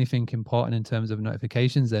if there's anything important in terms of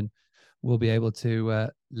notifications, then we'll be able to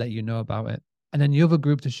let you know about it. And then the other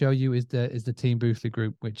group to show you is the Team Boostly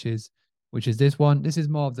group, which is this one. This is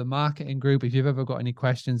more of the marketing group. If you've ever got any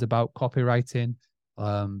questions about copywriting,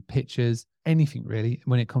 pictures, anything really,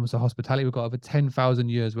 when it comes to hospitality, we've got over 10,000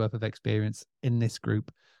 years worth of experience in this group,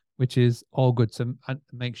 which is all good. So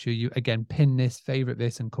make sure you, again, pin this, favorite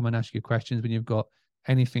this, and come and ask your questions when you've got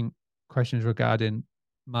questions regarding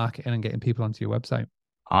marketing and getting people onto your website.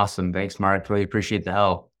 Awesome. Thanks, Mark. Really appreciate the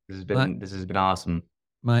help. This has been awesome.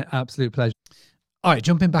 My absolute pleasure. All right,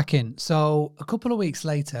 jumping back in. So a couple of weeks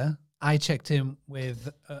later, I checked in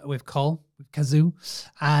with Cole, with Kazoo,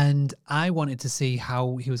 and I wanted to see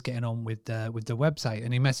how he was getting on with the website.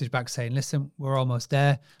 And he messaged back saying, "Listen, we're almost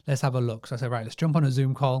there. Let's have a look." So I said, "Right, let's jump on a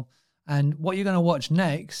Zoom call." And what you're going to watch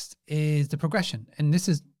next is the progression. And this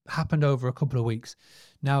has happened over a couple of weeks.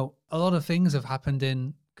 Now, a lot of things have happened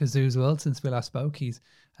in Kazoo's world since we last spoke. He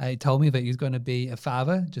told me that he's going to be a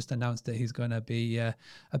father, just announced that he's going to be a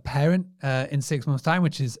parent in 6 months' time,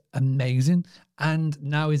 which is amazing. And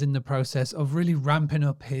now he's in the process of really ramping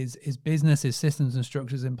up his business, his systems and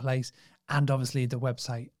structures in place, and obviously the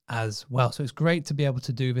website as well. So it's great to be able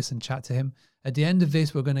to do this and chat to him. At the end of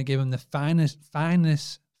this, we're going to give him the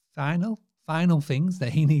final things that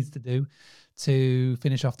he needs to do to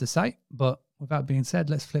finish off the site. But with that being said,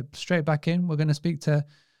 let's flip straight back in. We're going to speak to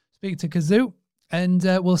Kazoo, and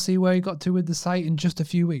we'll see where he got to with the site in just a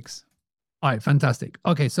few weeks. All right, fantastic.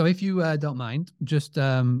 Okay, so if you don't mind, just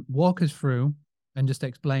walk us through and just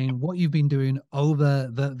explain what you've been doing over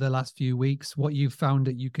the last few weeks, what you found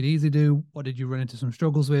that you could easily do, what did you run into some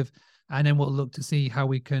struggles with, and then we'll look to see how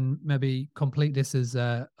we can maybe complete this as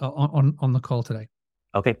on the call today.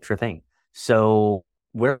 Okay, sure thing. So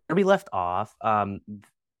where we left off,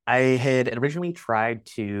 I had originally tried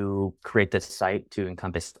to create this site to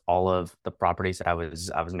encompass all of the properties that I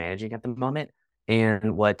was managing at the moment.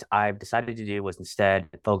 And what I've decided to do was instead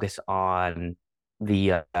focus on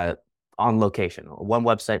the on location, one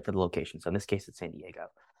website for the location. So in this case, it's San Diego.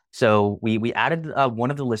 So we added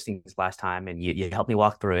one of the listings last time, and you helped me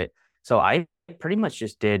walk through it. So I pretty much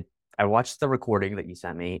just did. I watched the recording that you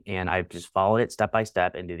sent me, and I just followed it step by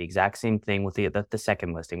step and did the exact same thing with the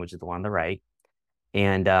second listing, which is the one on the right.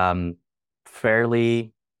 And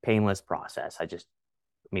fairly painless process.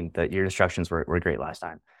 Your instructions were great last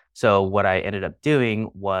time. So what I ended up doing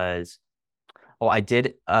was, I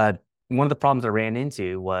did one of the problems I ran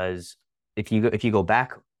into was if you go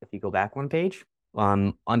back one page,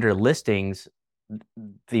 under listings,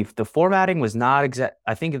 the formatting was not exact.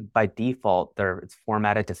 I think by default it's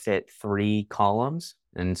formatted to fit 3 columns,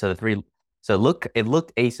 and so it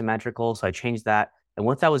looked asymmetrical. So I changed that. And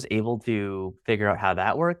once I was able to figure out how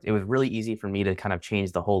that worked, it was really easy for me to kind of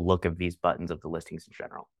change the whole look of these buttons of the listings in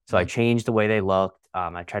general. So I changed the way they looked.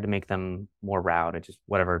 I tried to make them more round and just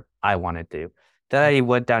whatever I wanted to. Then I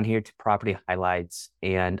went down here to property highlights,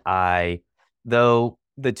 and though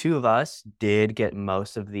the two of us did get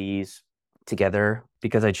most of these together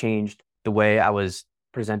because I changed the way I was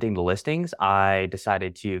presenting the listings, I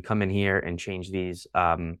decided to come in here and change these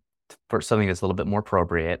for something that's a little bit more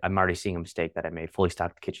appropriate. I'm already seeing a mistake that I made. Fully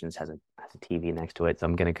Stocked Kitchens has a TV next to it, so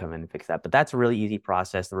I'm gonna come in and fix that. But that's a really easy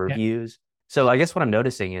process. The Yeah. reviews. So I guess what I'm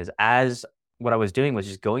noticing is as what I was doing was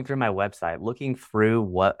just going through my website, looking through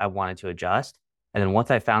what I wanted to adjust, and then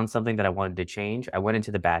once I found something that I wanted to change, I went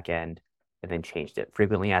into the back end and then changed it.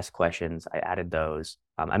 Frequently asked questions, I added those.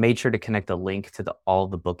 I made sure to connect a link to all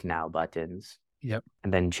the Book Now buttons. Yep.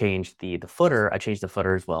 And then changed the footer. I changed the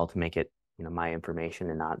footer as well to make it my information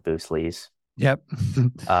and not Boostly's. Yep.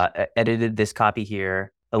 Edited this copy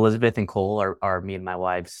here. Elizabeth and Cole are me and my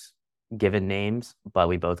wife's given names, but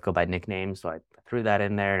we both go by nicknames. So I threw that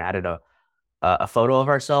in there and added a photo of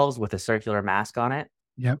ourselves with a circular mask on it.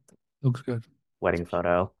 Yep. Looks good. Wedding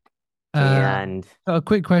photo. And a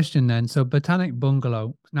quick question then. So Botanic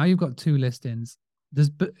Bungalow, now you've got 2 listings.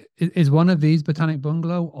 Is one of these Botanic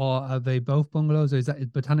Bungalow, or are they both bungalows? Or is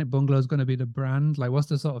Botanic Bungalows going to be the brand? Like, what's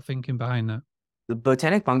the sort of thinking behind that? The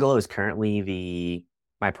Botanic Bungalow is currently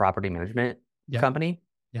my property management company.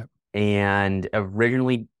 Yep. And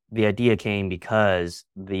originally the idea came because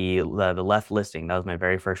the left listing, that was my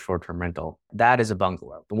very first short-term rental. That is a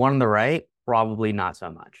bungalow. The one on the right, probably not so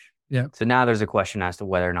much. Yeah. So now there's a question as to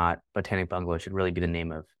whether or not Botanic Bungalow should really be the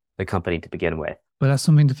name of the company to begin with. But that's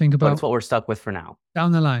something to think about. But that's what we're stuck with for now.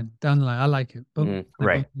 Down the line. I like it.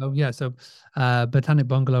 Right. Bungalow, yeah. So Botanic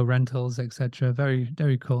Bungalow rentals, etc. Very,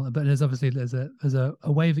 very cool. But there's a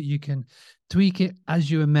way that you can tweak it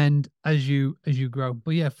as you amend, as you grow.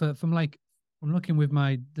 But yeah, from looking with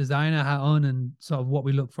my designer hat on and sort of what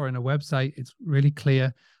we look for in a website, it's really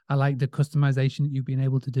clear. I like the customization that you've been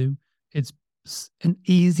able to do. It's an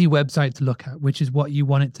easy website to look at, which is what you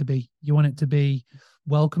want it to be. You want it to be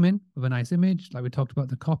welcoming with a nice image, like we talked about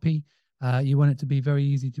the copy. You want it to be very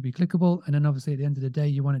easy to be clickable, and then obviously at the end of the day,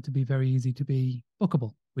 you want it to be very easy to be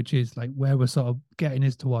bookable, which is like where we're sort of getting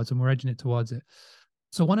is towards, and we're edging it towards it.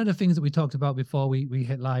 So one of the things that we talked about before we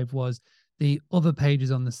hit live was the other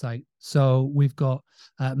pages on the site. So we've got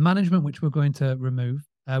management, which we're going to remove.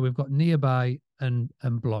 We've got nearby and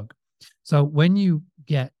blog. So when you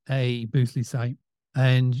get a Boostly site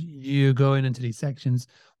and you're going into these sections,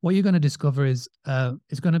 what you're going to discover is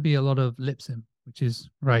it's going to be a lot of lip sim, which is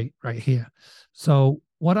right here. So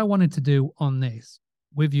what I wanted to do on this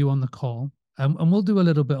with you on the call, and we'll do a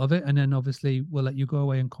little bit of it, and then obviously we'll let you go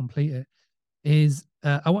away and complete it, is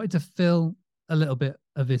I wanted to fill a little bit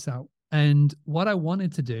of this out. And what I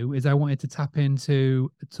wanted to do is I wanted to tap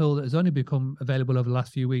into a tool that has only become available over the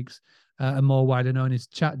last few weeks and more widely known as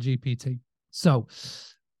ChatGPT. So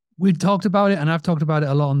we've talked about it, and I've talked about it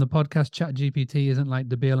a lot on the podcast. ChatGPT isn't like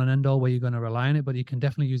the be all and end all where you're going to rely on it, but you can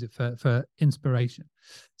definitely use it for inspiration.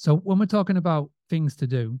 So when we're talking about things to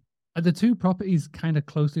do, are the 2 properties kind of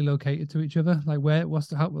closely located to each other? Like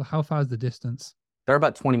how far is the distance? They're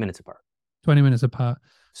about 20 minutes apart. 20 minutes apart.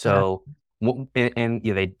 So, and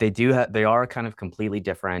yeah, they are kind of completely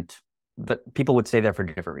different, but people would say they're for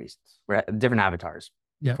different reasons, right? Different avatars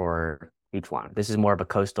for each one. This is more of a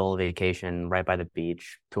coastal vacation right by the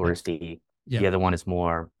beach, touristy. The other one is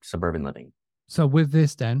more suburban living. So with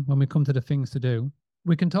this then, when we come to the things to do,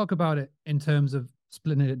 we can talk about it in terms of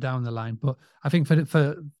splitting it down the line. But I think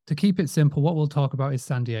to keep it simple, what we'll talk about is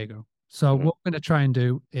San Diego. So what we're going to try and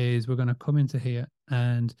do is we're going to come into here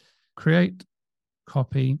and create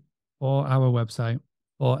copy for our website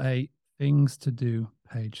or a things to do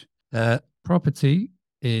page. Property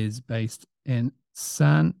is based in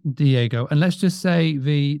San Diego, and let's just say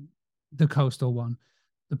the coastal one.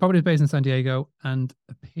 The property is based in San Diego and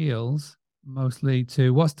appeals mostly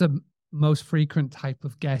to, what's the most frequent type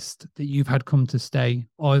of guest that you've had come to stay,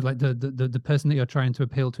 or like the person that you're trying to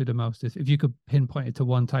appeal to the most? If you could pinpoint it to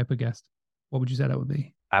one type of guest, what would you say that would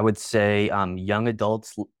be? I would say young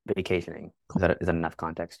adults vacationing. Cool. Is that enough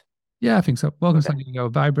context? Yeah, I think so. Welcome to San Diego,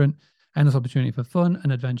 vibrant, endless opportunity for fun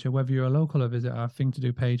and adventure. Whether you're a local or visit, our thing to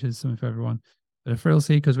do page is something for everyone. But a thrill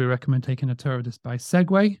seekers, we recommend taking a tour of this by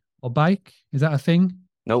Segway or bike. Is that a thing?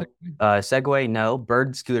 Nope. Segway, no.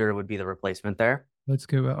 Bird scooter would be the replacement there. Bird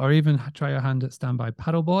scooter, or even try your hand at standby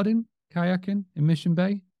paddleboarding, kayaking in Mission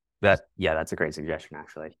Bay. That's a great suggestion,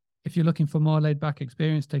 actually. If you're looking for more laid-back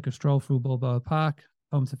experience, take a stroll through Balboa Park,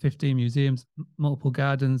 home to 15 museums, multiple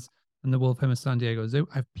gardens, and the Wolfham San Diego Zoo.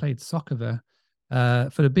 I've played soccer there.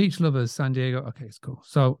 For the beach lovers, San Diego. Okay, it's cool.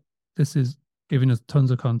 So this is giving us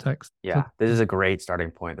tons of context. Yeah, this is a great starting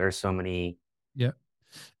point. There's so many. Yeah,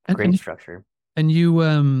 great structure. And you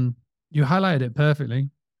highlighted it perfectly.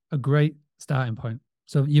 A great starting point.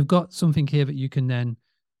 So you've got something here that you can then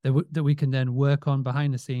that we can then work on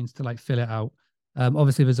behind the scenes to like fill it out.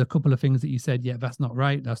 Obviously, there's a couple of things that you said, yeah, that's not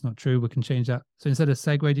right, that's not true. We can change that. So instead of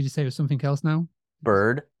Segway, did you say it was something else now?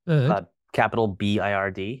 Bird. Capital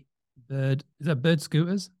BIRD. Bird. Is that Bird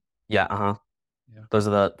scooters? Yeah, uh-huh. Yeah. Those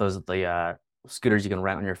are the scooters you can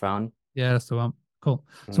rent on your phone. Yeah, that's the one. Cool.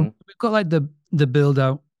 So Hmm. we've got like the build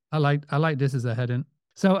out. I like this as a heading.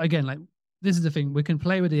 So again, like this is the thing. We can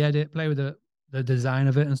play with the edit, play with the design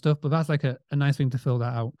of it and stuff, but that's like a nice thing to fill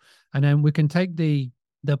that out. And then we can take the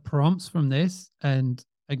prompts from this and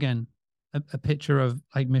again, a picture of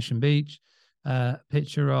like Mission Beach,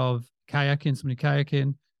 picture of kayaking, somebody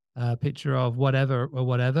kayaking, picture of whatever or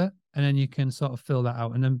whatever, and then you can sort of fill that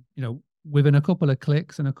out. And then within a couple of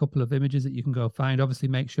clicks and a couple of images that you can go find, obviously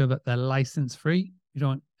make sure that they're license free. You don't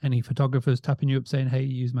want any photographers tapping you up saying, "Hey,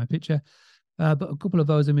 use my picture." But a couple of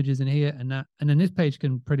those images in here and that, and then this page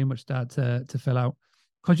can pretty much start to fill out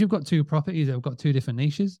because you've got two properties. I've got two different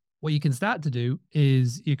niches. What you can start to do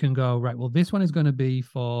is you can go right. Well, this one is going to be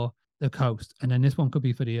for the coast, and then this one could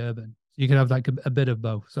be for the urban. So you can have like a bit of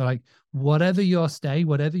both. So like whatever your stay,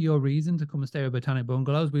 whatever your reason to come and stay with Botanic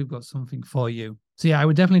Bungalows, we've got something for you. So yeah, I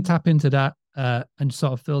would definitely tap into that and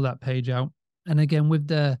sort of fill that page out. And again, with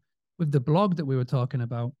the blog that we were talking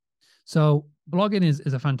about, so blogging is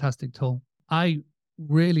a fantastic tool. I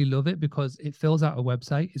really love it because it fills out a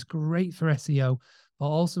website. It's great for SEO, but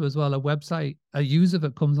also as well, a user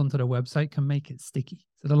that comes onto the website can make it sticky.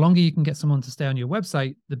 So the longer you can get someone to stay on your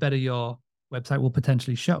website, the better your website will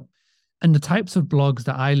potentially show. And the types of blogs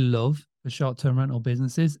that I love for short-term rental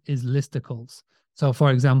businesses is listicles. So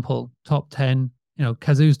for example, top 10,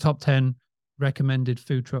 Kazoo's top 10 recommended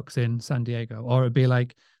food trucks in San Diego, or it'd be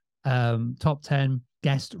like top 10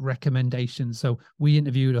 guest recommendations. So we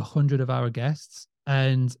interviewed 100 of our guests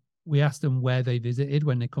and we asked them where they visited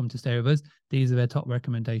when they come to stay with us. These are their top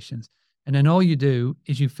recommendations. And then all you do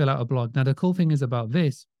is you fill out a blog. Now, the cool thing is about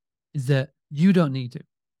this is that you don't need to,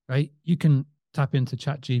 right? You can tap into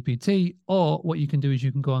Chat GPT, or what you can do is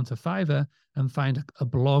you can go onto Fiverr and find a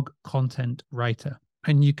blog content writer.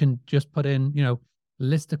 And you can just put in,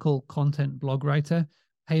 listicle content blog writer,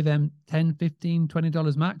 pay them $10, $15,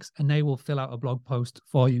 $20 max, and they will fill out a blog post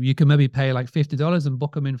for you. You can maybe pay like $50 and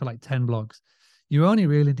book them in for like 10 blogs. You only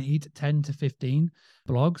really need 10 to 15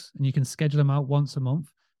 blogs, and you can schedule them out once a month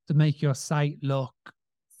to make your site look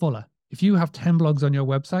fuller. If you have 10 blogs on your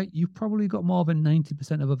website, you've probably got more than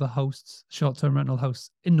 90% of other hosts, short-term rental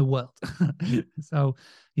hosts in the world. So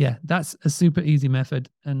yeah, that's a super easy method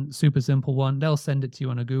and super simple one. They'll send it to you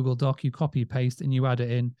on a Google Doc, you copy paste and you add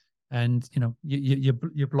it in, and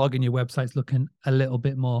your blog and your website's looking a little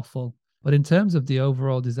bit more full. But in terms of the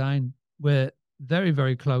overall design, we're very,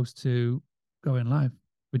 very close to going live,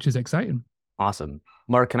 which is exciting. Awesome.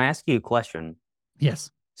 Mark, can I ask you a question?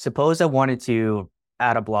 Yes. Suppose I wanted to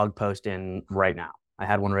add a blog post in right now. I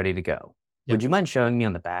had one ready to go. Yep. Would you mind showing me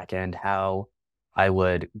on the back end how I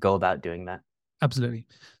would go about doing that? Absolutely.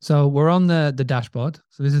 So we're on the dashboard.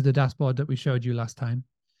 So this is the dashboard that we showed you last time.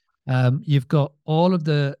 You've got all of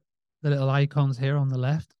the little icons here on the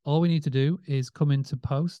left. All we need to do is come into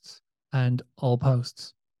posts and all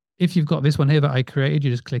posts. If you've got this one here that I created, you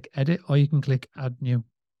just click edit, or you can click add new.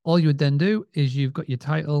 All you would then do is you've got your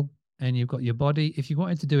title and you've got your body. If you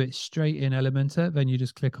wanted to do it straight in Elementor, then you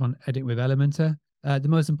just click on edit with Elementor. The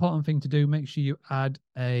most important thing to do, make sure you add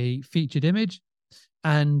a featured image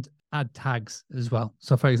and add tags as well.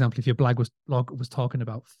 So for example, if your blog was talking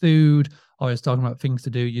about food or it's talking about things to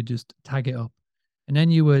do, you just tag it up and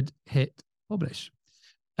then you would hit publish.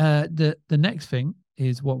 The next thing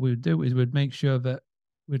is what we would do is we'd make sure that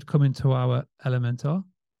we'd come into our Elementor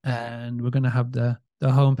and we're going to have the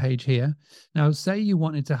home page here. Now, say you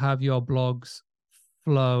wanted to have your blogs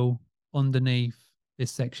flow underneath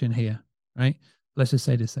this section here, right? Let's just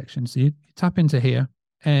say this section. So you tap into here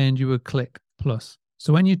and you would click plus.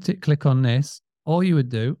 So when you click on this, all you would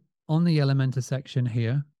do on the Elementor section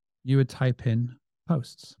here, you would type in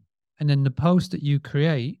posts. And then the post that you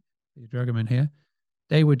create, you drag them in here,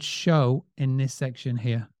 they would show in this section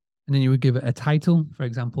here. And then you would give it a title, for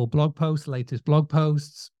example, blog posts, latest blog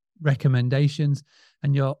posts, recommendations,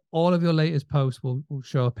 and all of your latest posts will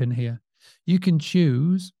show up in here. You can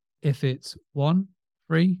choose if it's 1,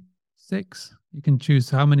 3, 6. You can choose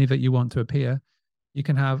how many that you want to appear. You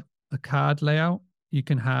can have a card layout. You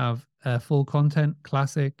can have full content,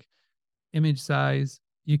 classic, image size.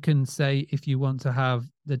 You can say if you want to have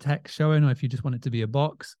the text showing or if you just want it to be a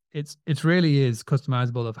box. It really is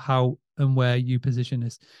customizable of how and where you position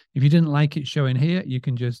this. If you didn't like it showing here, you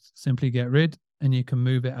can just simply get rid and you can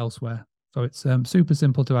move it elsewhere. So it's super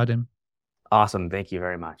simple to add in. Awesome. Thank you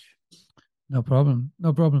very much. No problem.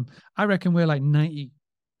 No problem. I reckon we're like 90%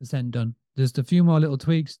 done. Just a few more little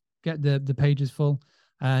tweaks, get the pages full,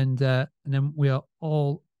 and then we are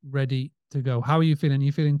all ready to go. How are you feeling? Are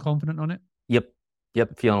you feeling confident on it? Yep.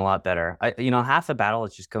 Yep, feeling a lot better. Half the battle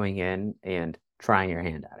is just going in and trying your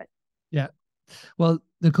hand at it. Yeah. Well,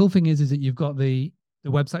 the cool thing is that you've got the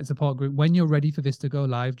website support group. When you're ready for this to go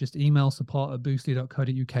live, just email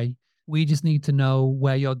support@boostly.co.uk. We just need to know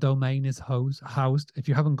where your domain is housed. If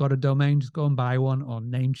you haven't got a domain, just go and buy one on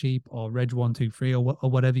Namecheap or Reg123 or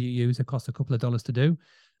whatever you use. It costs a couple of dollars to do.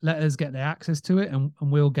 Let us get the access to it, and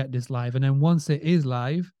we'll get this live. And then once it is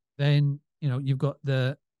live, then you've got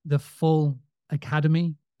the full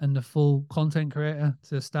academy and the full content creator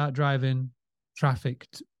to start driving traffic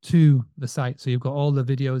to the site. So you've got all the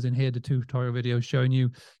videos in here, the tutorial videos showing you,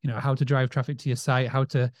 how to drive traffic to your site, how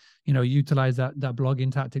to, utilize that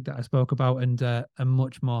blogging tactic that I spoke about, and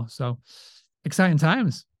much more. So exciting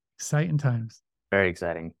times. Very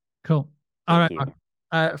exciting. Cool. All right. Thank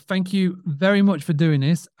you. Thank you very much for doing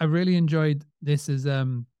this. I really enjoyed this as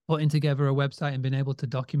putting together a website and being able to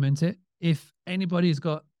document it. If anybody's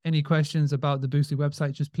got any questions about the Boostly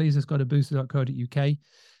website, just go to boostly.co.uk.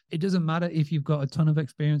 It doesn't matter if you've got a ton of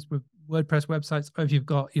experience with WordPress websites or if you've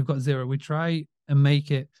got zero. We try and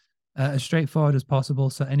make it as straightforward as possible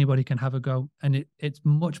so anybody can have a go. And it's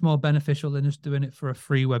much more beneficial than just doing it for a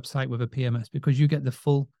free website with a PMS, because you get the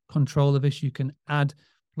full control of this. You can add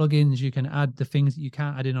plugins, you can add the things that you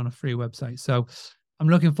can't add in on a free website. So I'm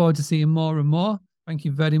looking forward to seeing more and more. Thank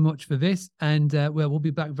you very much for this. And we'll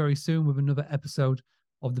be back very soon with another episode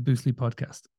of the Boostly podcast.